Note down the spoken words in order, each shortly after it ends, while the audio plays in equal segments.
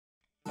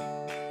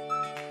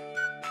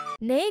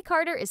Reginae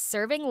Carter is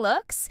serving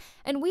looks,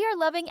 and we are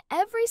loving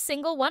every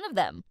single one of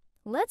them.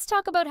 Let's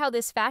talk about how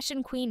this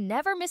fashion queen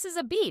never misses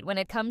a beat when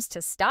it comes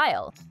to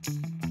style.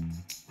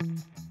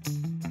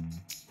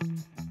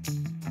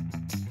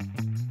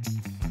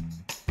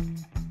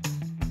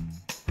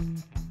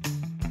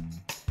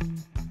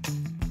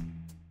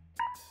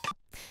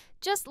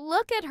 Just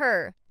look at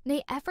her!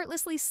 Nay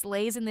effortlessly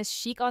slays in this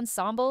chic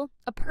ensemble,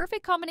 a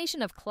perfect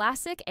combination of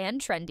classic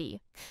and trendy.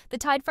 The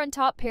tied front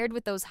top paired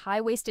with those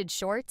high-waisted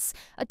shorts,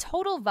 a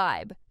total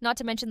vibe, not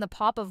to mention the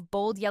pop of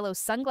bold yellow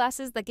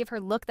sunglasses that give her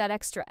look that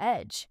extra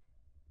edge.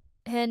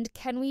 And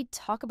can we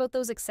talk about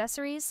those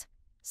accessories?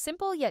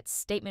 Simple yet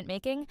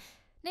statement-making,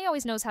 Nay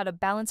always knows how to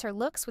balance her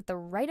looks with the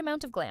right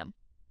amount of glam.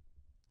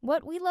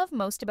 What we love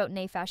most about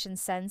Nay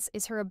Fashion's sense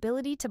is her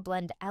ability to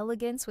blend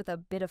elegance with a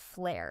bit of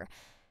flair.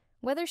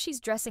 Whether she's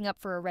dressing up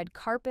for a red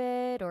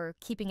carpet or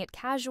keeping it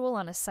casual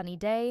on a sunny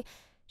day,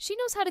 she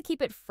knows how to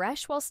keep it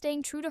fresh while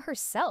staying true to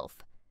herself.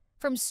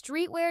 From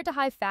streetwear to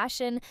high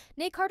fashion,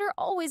 Nay Carter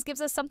always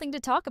gives us something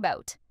to talk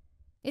about.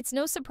 It's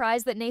no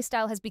surprise that Nay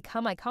style has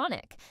become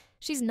iconic.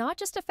 She's not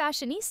just a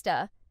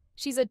fashionista,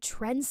 she's a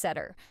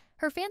trendsetter.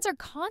 Her fans are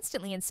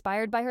constantly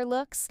inspired by her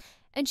looks,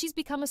 and she's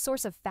become a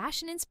source of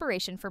fashion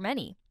inspiration for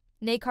many.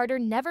 Nay Carter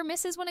never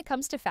misses when it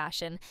comes to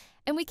fashion,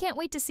 and we can't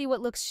wait to see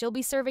what looks she'll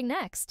be serving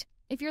next.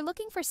 If you're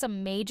looking for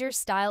some major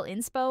style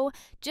inspo,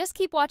 just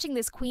keep watching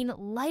this queen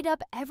light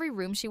up every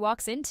room she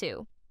walks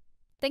into.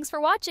 Thanks for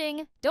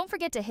watching! Don't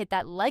forget to hit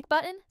that like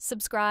button,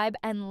 subscribe,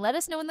 and let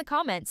us know in the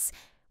comments.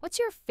 What's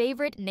your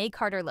favorite Nay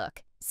Carter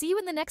look? See you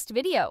in the next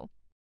video!